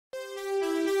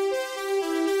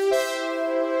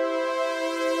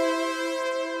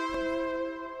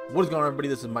What is going on, everybody?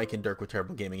 This is Mike and Dirk with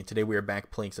Terrible Gaming, and today we are back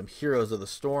playing some Heroes of the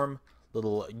Storm.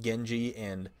 Little Genji,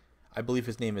 and I believe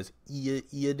his name is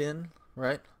Iadin,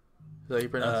 right? Is that how you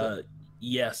pronounce it?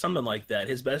 Yeah, something like that.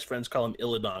 His best friends call him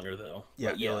Illidonger, though. Yeah,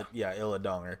 But yeah.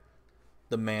 Illadonger.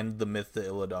 The man, the myth, the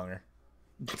Illadonger.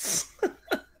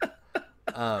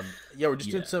 Yeah, we're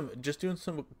Yeah. just doing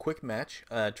some quick match,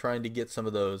 trying to get some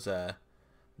of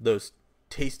those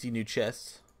tasty new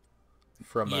chests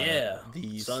from Yeah.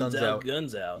 the Sun's Suns out, Out.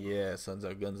 guns out. Yeah, Suns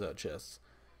Out, Guns Out chests.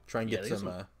 Try and Yeah, get they got some.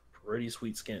 some pretty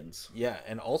sweet skins. Yeah,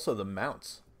 and also the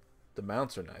mounts. The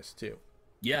mounts are nice too.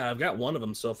 Yeah, I've got one of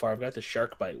them so far. I've got the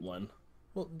shark bite one.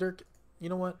 Well, Dirk, you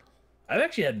know what? I've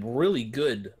actually had really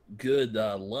good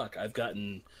luck. I've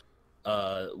gotten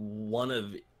one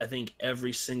of, I think,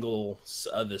 every single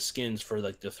of the skins for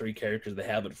like the three characters they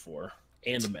have it for,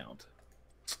 and a mount.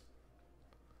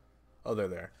 Oh, they're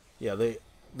there. Yeah, the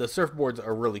surfboards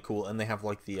are really cool, and they have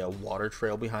like the water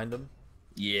trail behind them.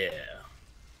 Yeah.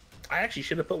 I actually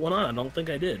should have put one on. I don't think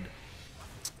I did.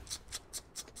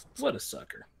 What a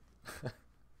sucker.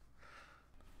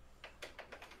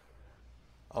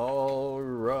 All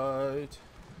right.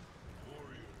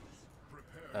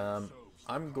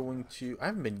 I'm going to. I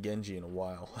haven't been Genji in a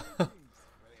while.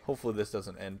 Hopefully this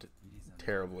doesn't end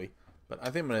terribly, but I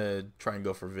think I'm gonna try and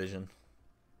go for Vision.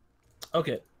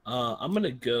 Okay, I'm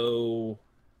gonna go,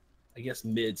 I guess,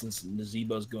 mid since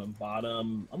Nazebo's going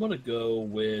bottom. I'm gonna go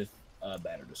with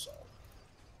Battered Assault.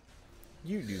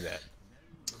 You do that.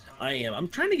 I am. I'm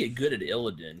trying to get good at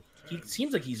Illidan. He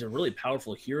seems like he's a really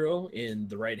powerful hero in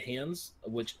the right hands,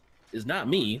 which is not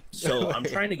me. So I'm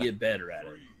trying to get better at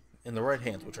it. In the right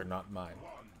hands, which are not mine.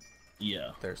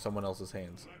 Yeah. They're someone else's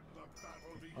hands.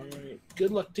 All right. Good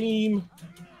luck, team.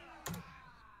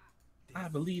 I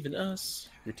believe in us.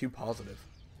 You're too positive.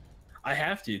 I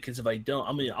have to, because if I don't,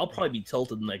 I mean, I'll probably be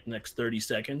tilted in like next 30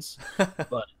 seconds.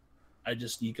 But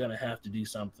you gotta have to do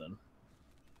something.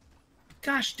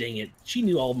 Gosh dang it. She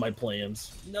knew all of my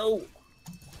plans. No.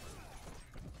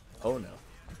 Oh no.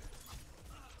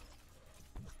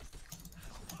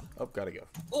 Oh, gotta go.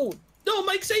 Oh, no,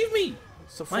 Mike, save me!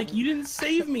 So Mike, you didn't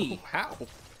save me. How?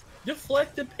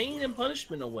 Deflect the pain and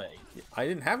punishment away. I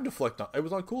didn't have deflect on. It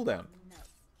was on cooldown.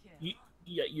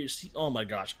 Oh my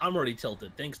gosh, I'm already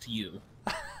tilted, thanks to you.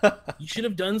 You should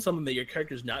have done something that your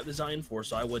character's not designed for,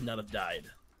 so I would not have died.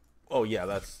 Oh yeah,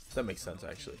 that makes sense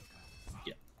actually.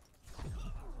 Yeah.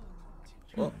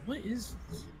 Well, what is...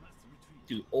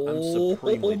 Dude,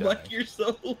 supremely Mike, dying. you're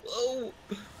so low.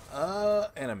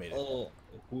 Animated. Oh,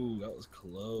 ooh, that was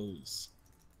close.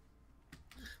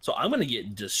 So I'm gonna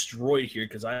get destroyed here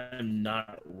because I'm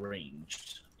not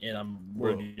ranged, and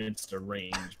we're against a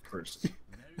ranged person.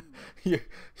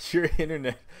 your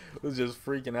internet was just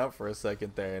freaking out for a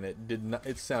second there, and it did not.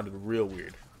 It sounded real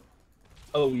weird.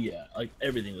 Oh yeah, like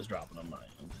everything was dropping on my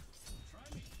end.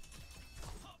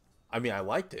 I mean, I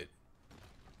liked it.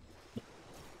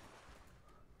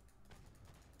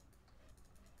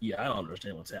 Yeah, I don't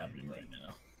understand what's happening right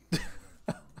now.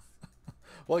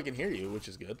 Well, I can hear you, which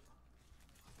is good.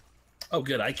 Oh,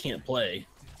 good. I can't play.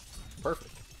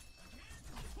 Perfect.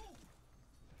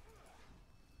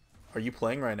 Are you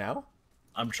playing right now?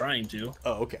 I'm trying to.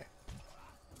 Oh, okay.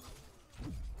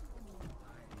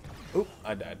 Oop,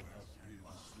 I died.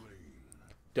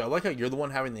 Dude, I like how you're the one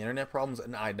having the internet problems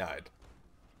and I died.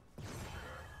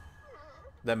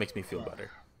 That makes me feel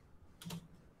better.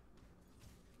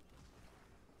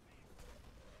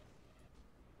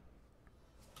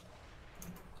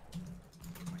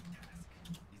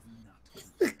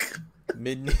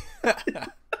 Mid.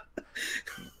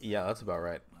 Yeah, that's about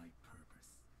right.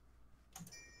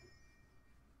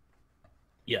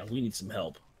 Yeah, we need some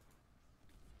help.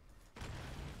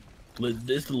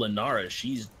 This Lenara,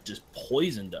 she's just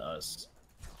poison to us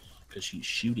because she's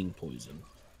shooting poison.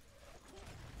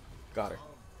 Got her.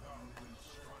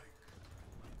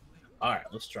 All right,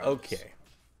 let's try. Okay.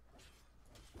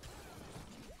 This.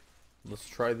 Let's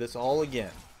try this all again.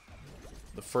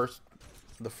 The first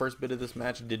bit of this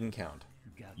match didn't count.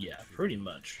 Yeah, pretty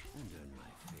much.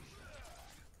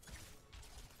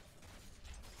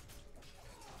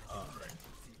 All right.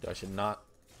 I should not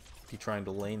be trying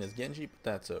to lane as Genji, but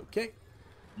that's okay.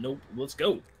 Nope. Let's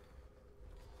go.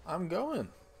 I'm going.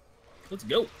 Let's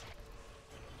go.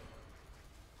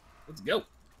 Let's go.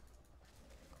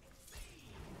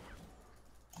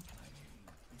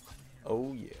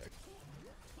 Oh yeah.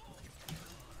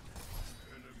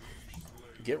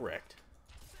 Get wrecked.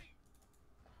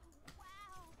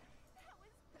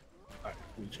 All right,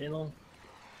 full channel.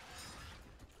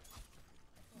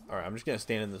 All right, I'm just gonna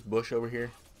stand in this bush over here.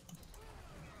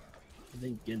 I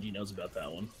think Genji knows about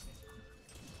that one.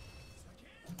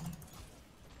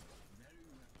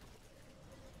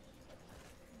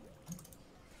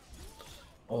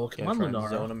 Oh, come Gonna on, try and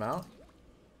zone Lenara. him out.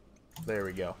 There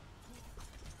we go.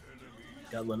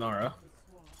 Got Lenara.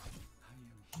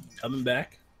 Coming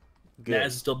back. Good.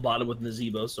 Naz is still bottom with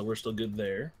Nazebo, so we're still good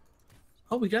there.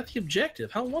 Oh, we got the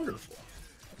objective. How wonderful.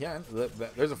 Yeah,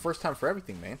 there's a first time for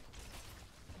everything, man.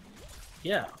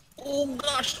 Yeah. Oh,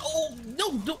 gosh. Oh,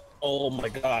 no, no. Oh, my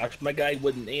gosh. My guy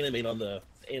wouldn't animate on the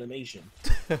animation.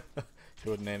 He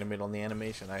wouldn't animate on the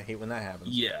animation. I hate when that happens.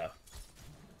 Yeah.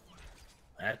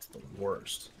 That's the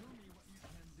worst.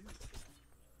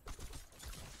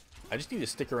 I just need to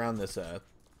stick around this,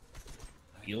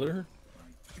 Healer?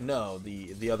 no,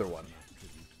 the other one.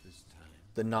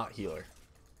 The not healer.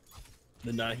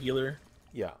 The not healer?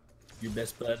 Yeah. Your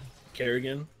best bud?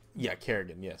 Kerrigan? Yeah,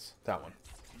 Kerrigan, yes. That one.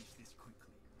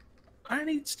 I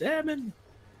need stabbing.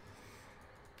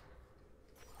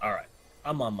 Alright.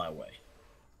 I'm on my way.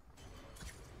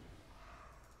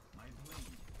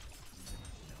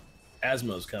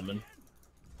 Asmo's coming.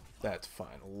 That's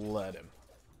fine. Let him.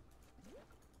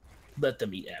 Let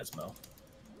them eat Asmo.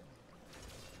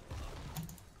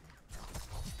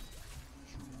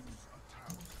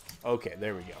 Okay,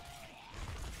 there we go.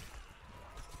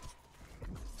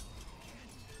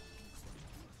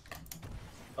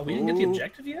 Oh, we didn't get the Ooh.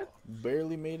 objective yet?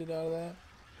 Barely made it out of that.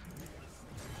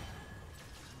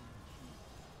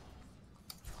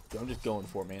 I'm just going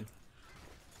for it, man.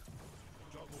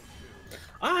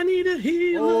 I need a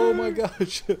healer. Oh my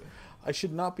gosh. I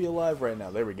should not be alive right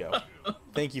now. There we go.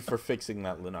 Thank you for fixing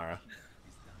that, Lenara.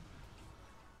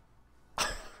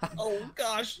 Oh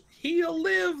gosh. Heal,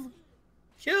 live.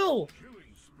 Kill.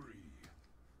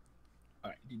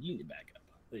 Alright, dude, you need to back up.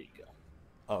 There you go.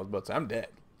 Oh, I was about to say, I'm dead.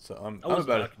 So I'm was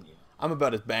about knocking you. I'm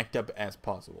about as backed up as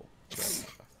possible.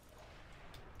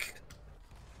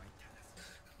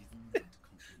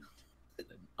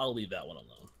 I'll leave that one alone.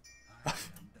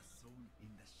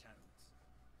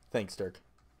 Thanks, Dirk.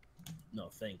 No,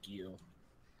 thank you.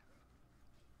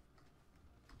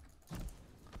 I'm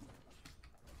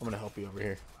gonna help you over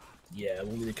here. Yeah,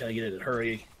 we need to kind of get it in a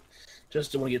hurry.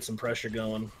 Just want to get some pressure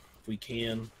going if we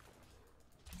can.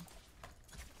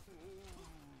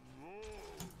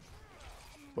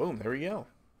 Boom, there we go.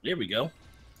 There we go.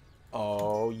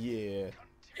 Oh yeah.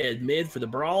 Head mid for the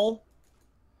brawl.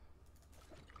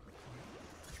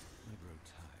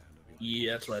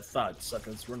 Yeah, that's what I thought.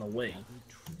 Sucker, let's run away.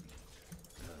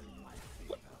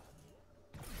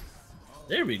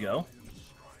 There we go.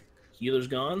 Healer's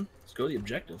gone. Let's go to the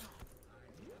objective.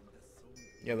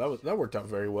 Yeah, that worked out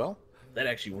very well. That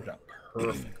actually worked out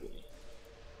perfectly.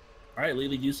 All right,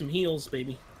 Lily, do some heals,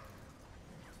 baby.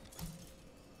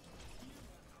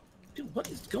 Dude, what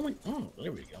is going on?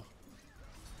 There we go.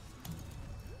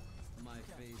 My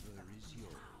favor is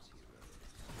yours,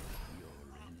 hero. Your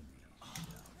enemies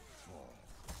shall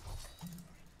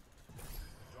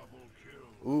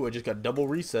fall. Ooh, I just got double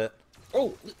reset.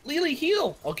 Oh, Lily,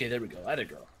 heal! Okay, there we go. Atta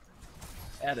girl.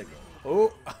 Atta girl.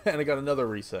 Oh, and I got another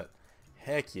reset.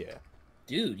 Heck yeah.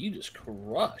 Dude, you just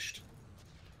crushed.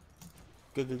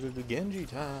 Genji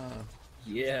time.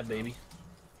 Yeah, baby.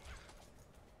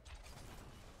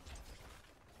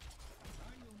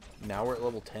 Now we're at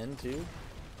level 10 too.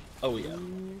 Oh, yeah.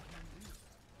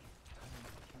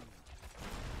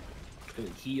 Gonna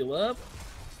heal up.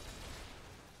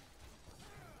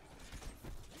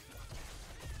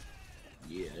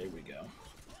 Yeah, there we go.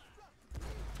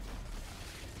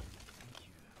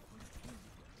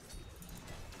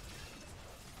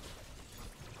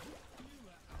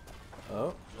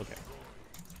 Oh, okay.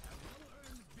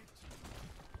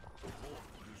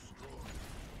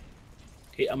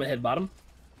 Okay, I'm gonna head bottom.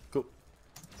 Cool.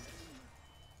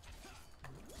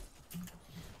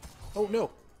 Oh no.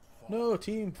 No,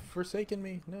 team forsaken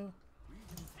me. No.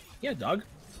 Yeah, dog.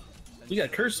 We got a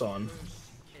curse on.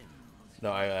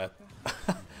 No,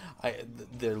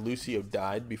 their Lucio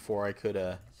died before I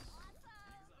could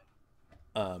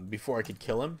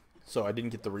kill him, so I didn't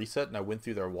get the reset and I went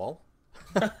through their wall.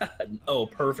 Oh,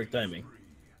 perfect timing.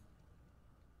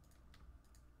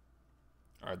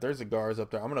 Alright, there's the Gars up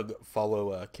there. I'm gonna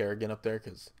follow Kerrigan up there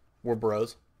because we're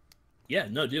bros. Yeah,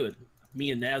 no, do it.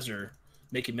 Me and Naz are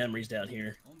making memories down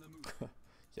here.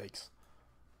 Yikes.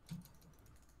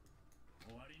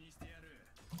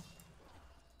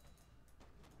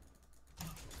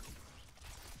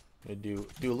 I do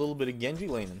a little bit of Genji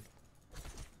laning.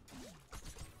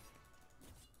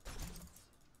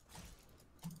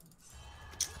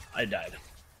 I died.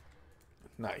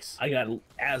 Nice. I got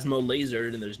Asmo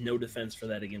lasered, and there's no defense for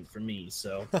that again for me,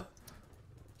 so...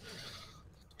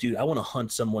 Dude, I want to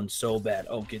hunt someone so bad.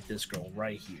 Oh, get this girl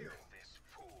right here.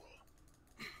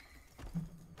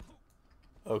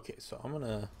 Okay, so I'm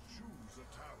gonna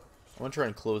try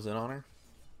and close in on her.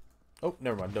 Oh,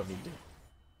 never mind. Don't need to.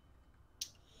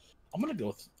 I'm gonna go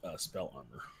with spell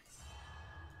armor.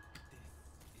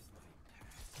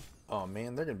 Oh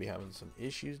man, they're gonna be having some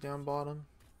issues down bottom.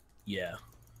 Yeah.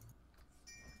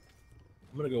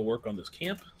 I'm gonna go work on this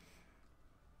camp.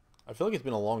 I feel like it's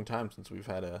been a long time since we've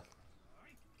had a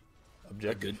A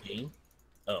objective. good game.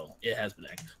 Oh, it has been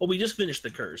active. Well, we just finished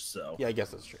the curse, so. Yeah, I guess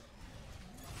that's true.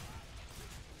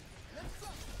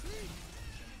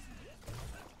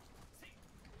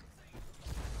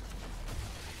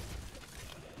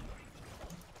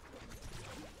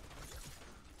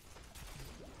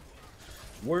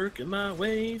 Working my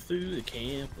way through the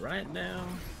camp right now.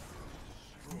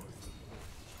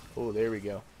 Oh, there we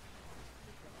go.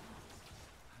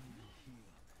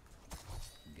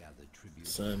 Gather tribute.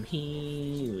 Some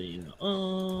healing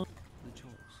on. The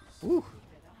choice is Woo.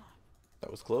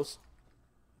 That was close.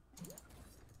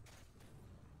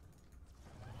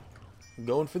 I'm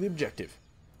going for the objective.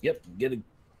 Yep, get a.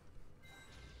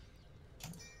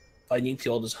 If I need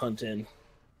to, I'll just hunt in.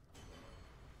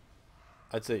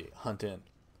 I'd say hunt in.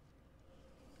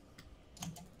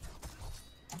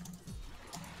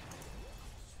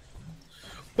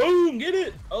 Boom! Get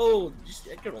it! Oh, just,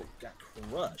 that girl got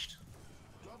crushed.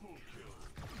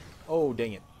 Oh,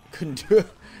 dang it. Couldn't do it.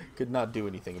 Could not do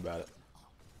anything about it.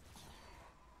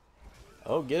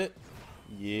 Oh, get it?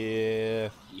 Yeah.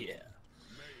 Yeah.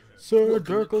 Sir Welcome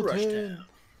to Crush Dirkleton.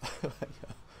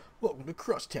 Welcome to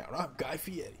Crush Town. I'm Guy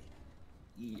Fieri.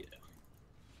 Yeah.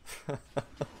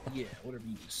 Yeah, whatever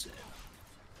you just said.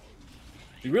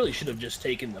 We really should have just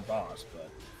taken the boss, but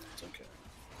it's okay.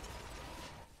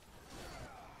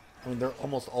 I mean, they're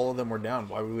almost all of them were down.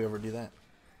 Why would we ever do that?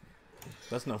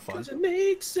 That's no fun. Because it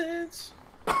makes sense.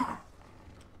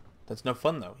 That's no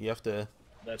fun though. You have to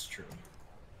That's true.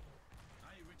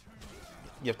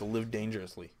 live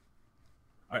dangerously.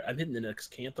 Alright, I'm hitting the next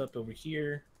camp up over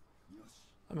here.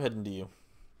 I'm heading to you.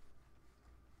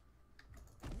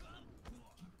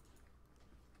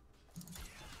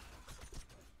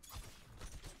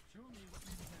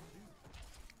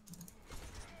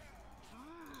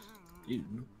 Dude,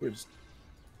 we're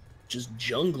just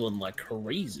jungling like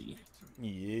crazy.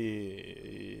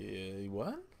 Yeah.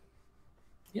 What?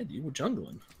 Yeah, dude, we're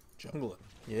jungling. Jungling.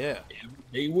 Yeah.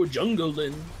 They were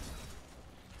jungling.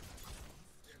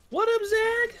 What up,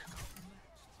 Zag?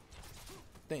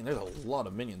 Dang, there's a lot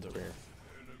of minions over here.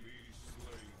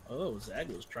 Oh, Zag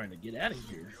was trying to get out of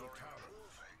here.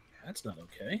 That's not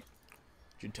okay.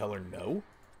 Did you tell her no?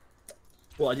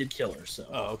 Well, I did kill her, so.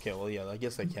 Oh, okay. Well, yeah, I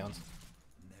guess that counts.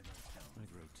 I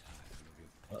grow tired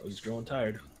of your Oh, he's growing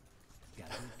tired.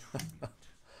 gather tribute.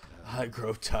 I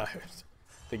grow tired.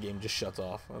 The game just shuts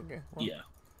off. Okay. Well, Yeah.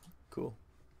 cool.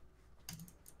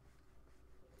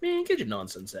 Man, get your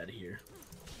nonsense out of here.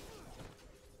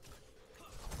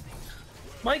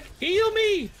 Mike, heal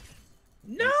me!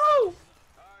 No!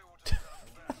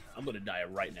 I'm gonna die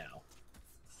right now.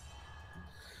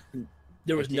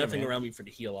 There was Okay, nothing man. around me for to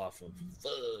heal off of.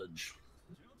 Fudge.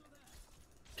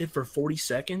 Did for 40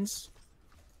 seconds?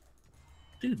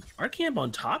 Dude, our camp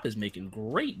on top is making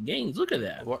great gains. Look at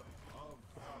that. What?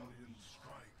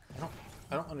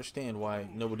 I don't understand why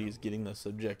nobody is getting this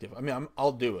objective. I mean,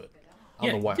 I'll do it. I don't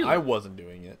Yeah, know why do I it. wasn't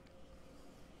doing it.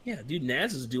 Yeah, dude,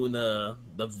 Naz is doing the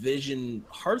Vision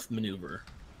Hearth maneuver.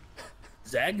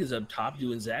 Zag is up top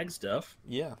doing Zag stuff.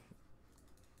 Yeah.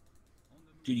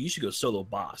 Dude, you should go solo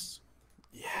boss.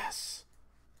 Yes.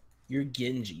 You're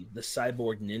Genji, the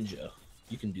cyborg ninja.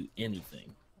 You can do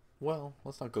anything. Well,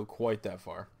 let's not go quite that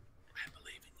far. I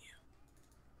believe in you.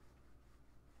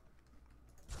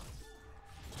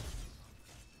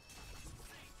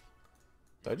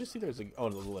 Did I just see there's a... Oh,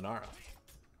 the Lenara.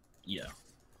 Yeah.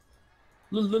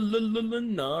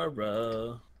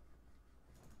 Nara.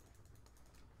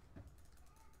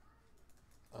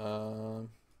 I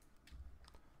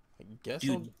guess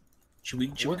I'll... Dude, should we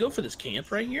go for this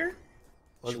camp right here?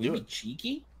 Let's Should do we be it.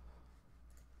 cheeky?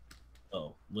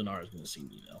 Oh, Lenara's gonna see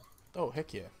me now. Oh,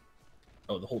 heck yeah.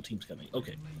 Oh, the whole team's coming.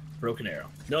 Okay. Broken arrow.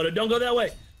 No, don't go that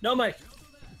way. No, Mike.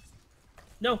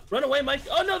 No, run away, Mike.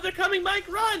 Oh no, they're coming, Mike.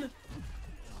 Run!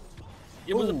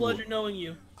 It was a Ooh. pleasure knowing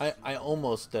you. I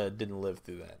almost didn't live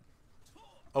through that.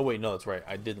 Oh, wait, no, that's right.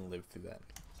 I didn't live through that.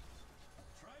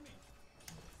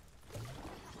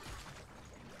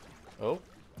 Oh.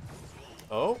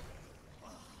 Oh.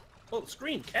 Oh,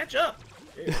 screen, catch up.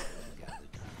 There you go.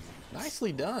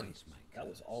 Nicely done. That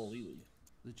was all Lily.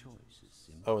 The choice is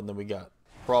simple. Oh, and then we got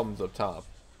problems up top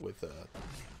with...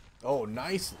 Oh,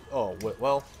 nice. Oh,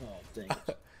 well, Oh, dang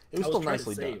it. it was I still trying to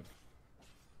nicely done. save.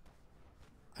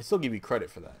 I still give you credit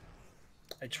for that.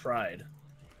 I tried.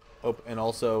 Oh, and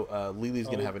also, Lily's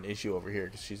going to Oh. have an issue over here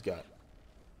because she's got...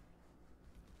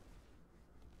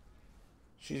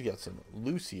 She's got some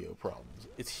Lucio problems.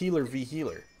 It's healer v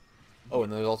healer. Oh,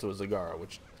 and there's also a Zagara,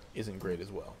 which isn't great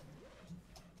as well.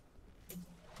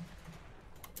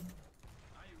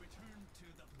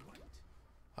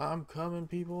 I'm coming,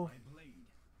 people.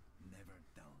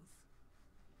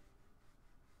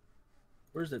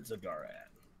 Where's that Zagara at?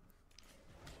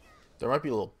 There might be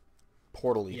a little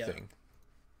portal-y Yeah. thing.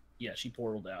 Yeah, she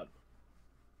portaled out.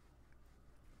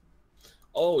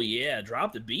 Oh, yeah.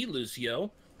 Drop the B,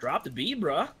 Lucio. Drop the B,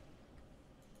 bruh.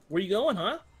 Where you going,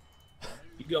 huh?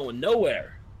 You going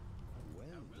nowhere. Well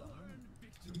done.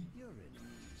 Your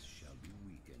enemies shall be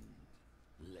weakened.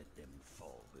 Let them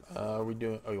fall before Are we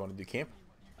doing... Oh, you want to do camp?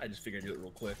 I just figured I'd do it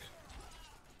real quick.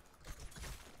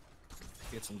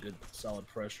 Get some good, solid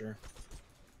pressure.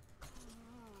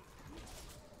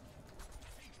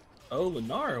 Oh,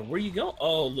 Lenara, where you going?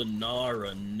 Oh,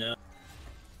 Lenara, no.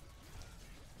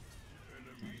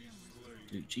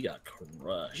 Dude, she got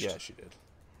crushed. Yeah, she did.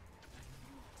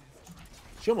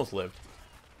 She almost lived,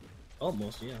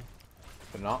 Almost, yeah.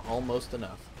 but not almost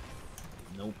enough.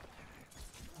 Nope.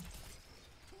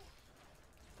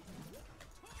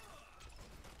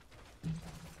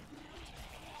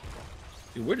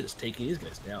 Dude, we're just taking these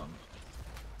guys down.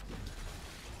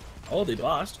 Oh, they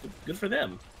lost. Good for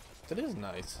them. That is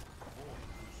nice.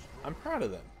 I'm proud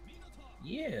of them.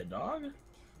 Yeah, dog.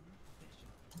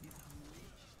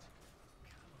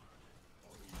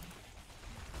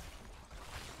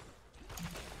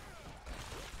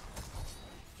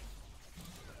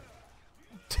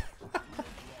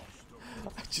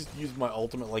 I just used my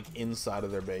ultimate like inside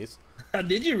of their base.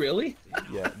 Did you really?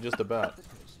 Yeah, just about.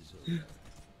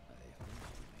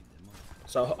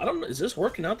 So, I don't know. Is this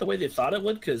working out the way they thought it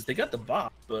would? Because they got the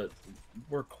bot, but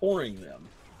we're coring them.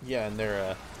 Yeah, and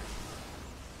their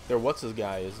what's his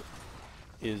guy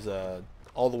is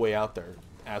all the way out there.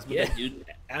 Asmodee. Yeah, dude.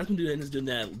 Asmodee is doing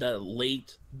that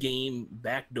late game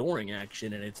backdooring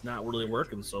action, and it's not really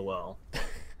working so well.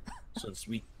 Since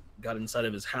we got inside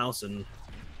of his house, and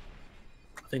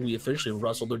I think we officially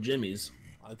rustled their jimmies.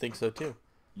 I think so too.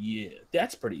 Yeah,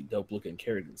 that's pretty dope looking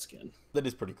Kerrigan skin. That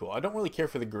is pretty cool. I don't really care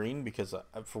for the green because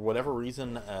for whatever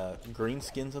reason, green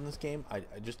skins in this game, I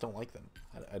just don't like them.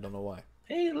 I don't know why.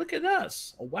 Hey, look at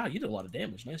us. Oh, wow, you did a lot of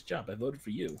damage. Nice job. I voted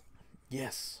for you.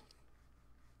 Yes.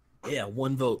 Yeah,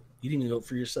 one vote. You didn't even vote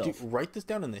for yourself. Dude, write this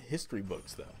down in the history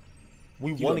books, though.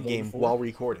 We You won a got game voted for? while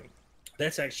recording.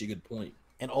 That's actually a good point.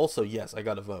 And also, yes, I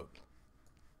got a vote.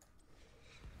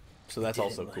 So that's Did it,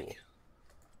 also Mike. cool.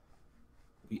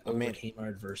 We Oh, man. overcame our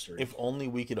adversary. If only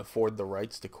we could afford the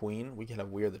rights to Queen, we could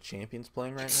have We Are the Champions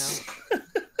playing right now.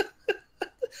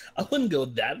 I wouldn't go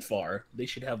that far. They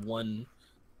should have one,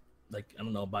 like, I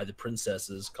don't know, by the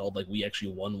princesses called, like, We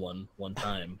Actually Won one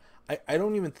time. I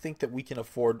don't even think that we can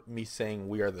afford me saying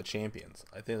We Are the Champions.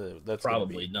 I think that's gonna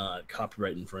Probably not.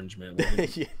 Copyright infringement.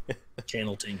 be... Yeah.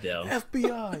 Channel tanked out.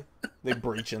 FBI. They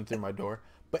breach in through my door.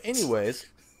 But anyways,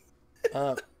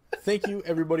 thank you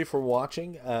everybody for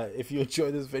watching. If you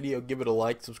enjoyed this video, give it a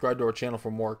like, subscribe to our channel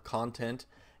for more content,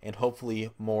 and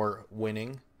hopefully more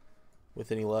winning.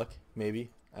 With any luck, maybe.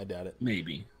 I doubt it.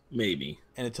 Maybe.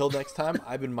 And until next time,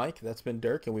 I've been Mike, that's been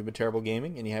Dirk, and we've been Terrible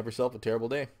Gaming, and you have yourself a terrible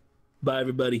day. Bye,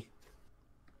 everybody.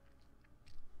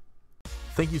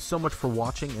 Thank you so much for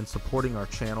watching and supporting our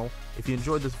channel. If you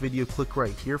enjoyed this video, click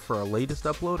right here for our latest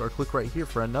upload, or click right here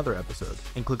for another episode,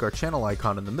 and click our channel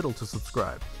icon in the middle to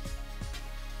subscribe.